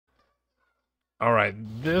Alright,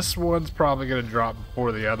 this one's probably going to drop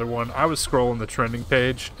before the other one. I was scrolling the trending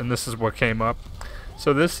page, and this is what came up.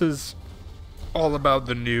 So this is all about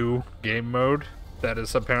the new game mode that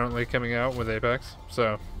is apparently coming out with Apex.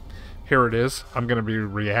 So here it is. I'm going to be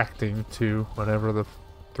reacting to whatever the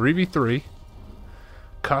 3v3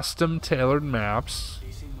 custom tailored maps.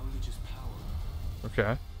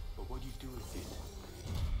 Okay.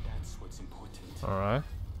 Alright.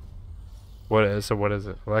 What is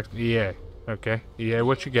it? Elect EA. Okay. EA,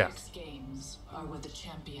 what you got? Games are where the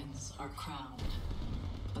champions are crowned,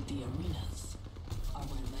 but the arenas are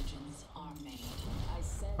where legends are made.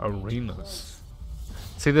 Arenas.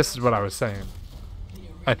 See, this is what I was saying.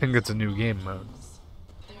 I think it's a new game mode.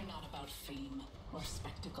 They're not about fame or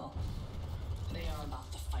spectacle. They are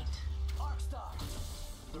about the fight.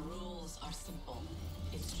 The rules are simple.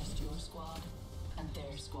 It's just your squad and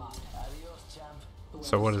their squad.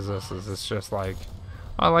 So what is this? Is this just like...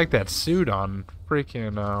 I like that suit on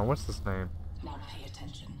freaking, what's this name? Now pay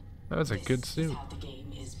attention. That was a good suit. This is how the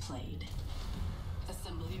game is played.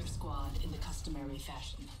 Assemble your squad in the customary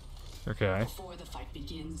fashion. Okay. Before the fight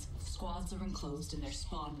begins, squads are enclosed in their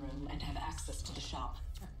spawn room and have access to the shop.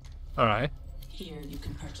 Alright. Here you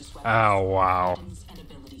can purchase weapons, Oh, wow. and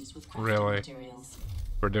abilities with crafting Really? materials.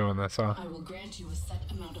 We're doing this, huh? I will grant you a set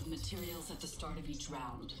amount of materials at the start of each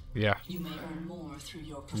round. Yeah. You may earn more through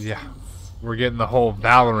your performance. Yeah. We're getting the whole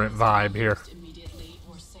Valorant vibe here. Immediately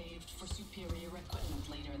or saved for superior equipment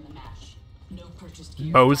later in the match. No purchased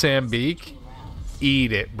gear Mozambique? between rounds.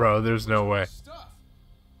 Eat it, bro. There's no way.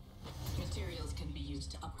 Materials can be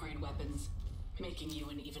used to upgrade weapons, making you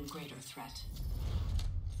an even greater threat.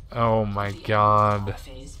 Oh my At the end of the god.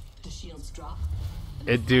 phase, the shields drop.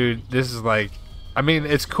 Dude, this is like... I mean,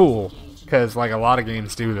 it's cool. Because, like, a lot of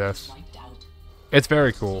games do this. Wiped out. It's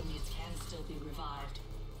very cool. Teammates can still be revived.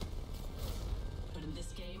 But in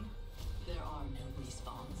this game, there are no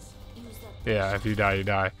respawns. Yeah, if you die, you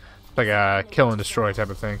die. It's like a kill and destroy type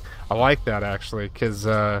of thing. I like that, actually, because,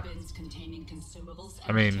 Bins containing consumables and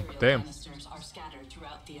I mean, material damn. canisters are scattered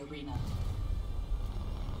throughout the arena.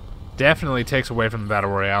 definitely takes away from the Battle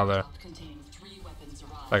Royale, though. Containing 3 weapons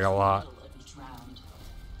arrive Like, a lot. in the middle of each round.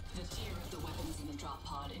 The tier of the weapons in the drop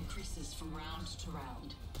pod increases from round to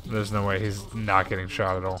round. There's no way he's not getting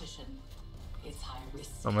shot at all. Competition. It's high risk.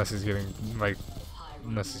 Unless he's getting, like, High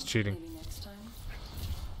unless he's cheating. Maybe next time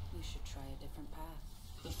we should try a different path.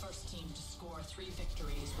 The first team to score 3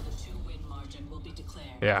 victories with a 2-win margin will be declared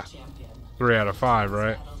Yeah. champion. 3 out of 5,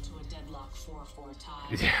 right? Battle to a deadlock 4-4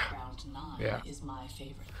 tie. Yeah. Round 9 Yeah. is my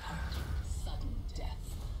favorite part. Sudden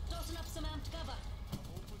death. Tossing up some amped cover.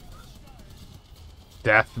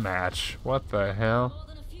 Death match. What the hell? More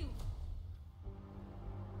than a few.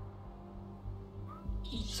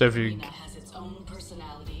 So Each if you- arena has its own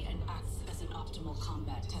personality and acts as an optimal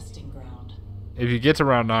combat testing ground. If you get to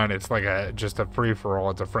round 9, it's like just a free-for-all.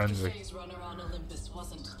 It's a The frenzy. phase runner on Olympus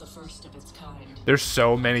wasn't the first of its kind. There's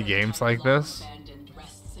so many games like this Abandoned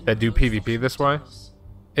rests in that do close PvP this way.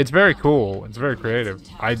 It's very cool. It's very creative.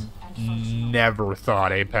 I never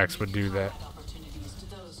thought Apex would do that. opportunities to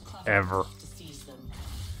those clever Ever. enough to seize them.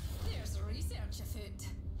 There's a research afoot.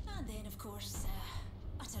 And then, of course,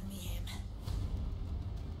 utter mayhem.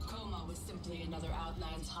 Coma was simply another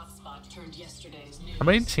Outlands hotspot turned yesterday's news. How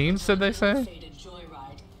many teams did they say? Fated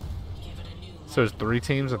joyride. Give it a new So it's 3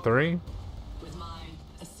 teams of 3? with my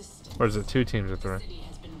assistance. Or is it 2 teams of 3? The city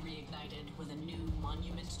has been reignited with a new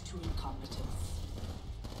monument to incompetence.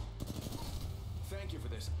 Thank you for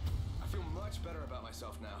this. I feel much better about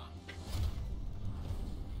myself now.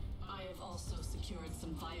 I have also secured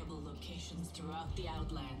some viable locations throughout the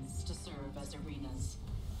Outlands to serve as arenas.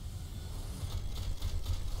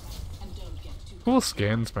 And don't get too Cool comfortable.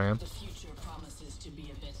 skins, man. The future promises to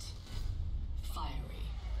be a bit fiery.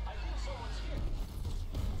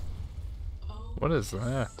 Oh, What is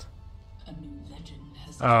that? a new legend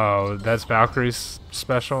has Oh, that's Valkyrie's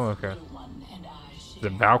special? Okay. little one and I share The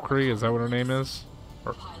Valkyrie, is that what her name is?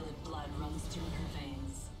 Or, pilot blood runs through her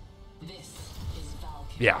veins. This is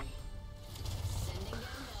Valkyrie. yeah.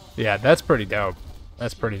 Yeah, that's pretty dope.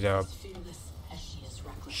 That's pretty dope. Fearless as she is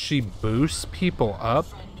reckless. She boosts people up?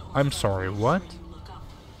 I'm sorry, what? You look up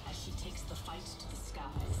as she takes the fight to the skies.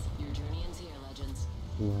 Your journey ends here, legends.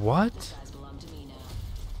 What? Guys belong to me now.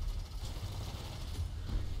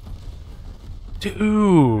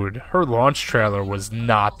 Dude, her launch trailer was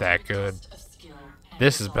not that good. Of skill and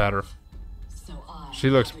This is better. so I She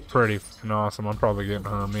looks pretty fucking awesome. I'm probably getting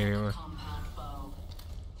her immediately. compound bow.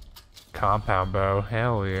 Compound bow,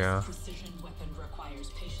 hell yeah. Precision weapon requires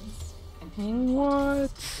patience and pinpoint.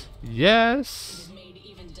 What? Yes. It is made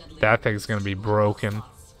even deadlier That thing's gonna be broken.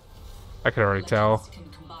 I could already tell. Can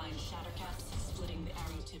combine shatter caps,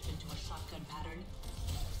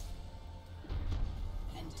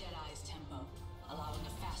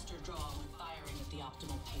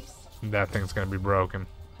 that thing's gonna be broken.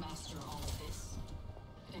 Master all of this,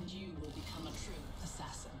 and you will become a true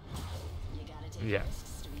assassin. You gotta take Yeah.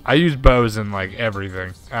 risks to be I use bows in like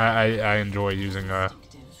everything. I enjoy using a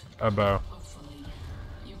bow. Hopefully,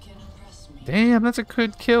 you can impress me Damn, that's a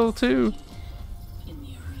good kill too. in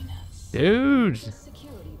the arenas. Dude.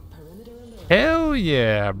 Security perimeter alert. Hell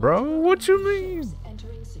yeah, bro. What you mean?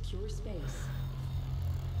 Entering secure space.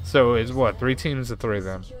 So it's what, 3 teams of 3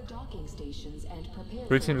 then? Secure docking stations and prepare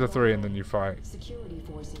 3 for teams of 3 and then you deployment. fight. Security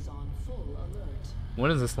forces on full alert. When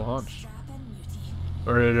does this launch? strap in, Muty.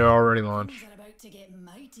 Or did it already launch? Things are about to get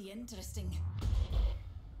mighty interesting.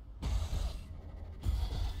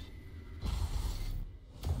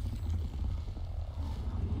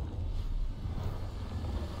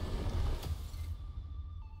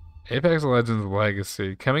 Apex Legends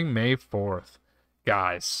Legacy coming May 4th.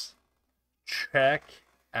 Guys, check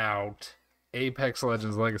out Apex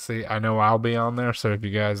Legends Legacy. I know I'll be on there, so if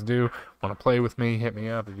you guys do want to play with me, hit me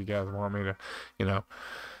up. If you guys want me to, you know,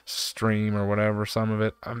 stream or whatever, some of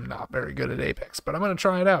it. I'm not very good at Apex, but I'm going to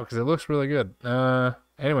try it out because it looks really good.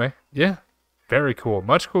 Anyway, yeah, very cool.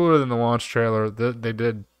 Much cooler than the launch trailer.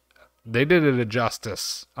 They did it a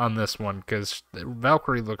justice on this one because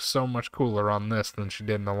Valkyrie looks so much cooler on this than she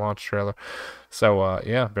did in the launch trailer. So,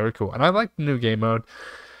 yeah, very cool. And I like the new game mode.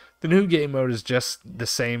 The new game mode is just the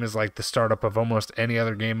same as like the startup of almost any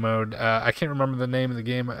other game mode. I can't remember the name of the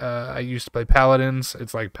game. I used to play Paladins.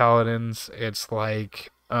 It's like Paladins. It's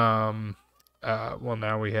like, well,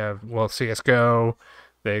 now we have, well, CSGO.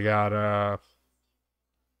 They got,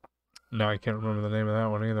 no, I can't remember the name of that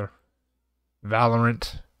one either.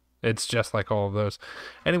 Valorant. It's just like all of those.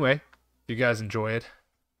 Anyway, if you guys enjoy it,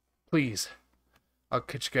 please, I'll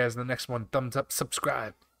catch you guys in the next one. Thumbs up,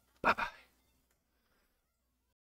 subscribe. Bye-bye.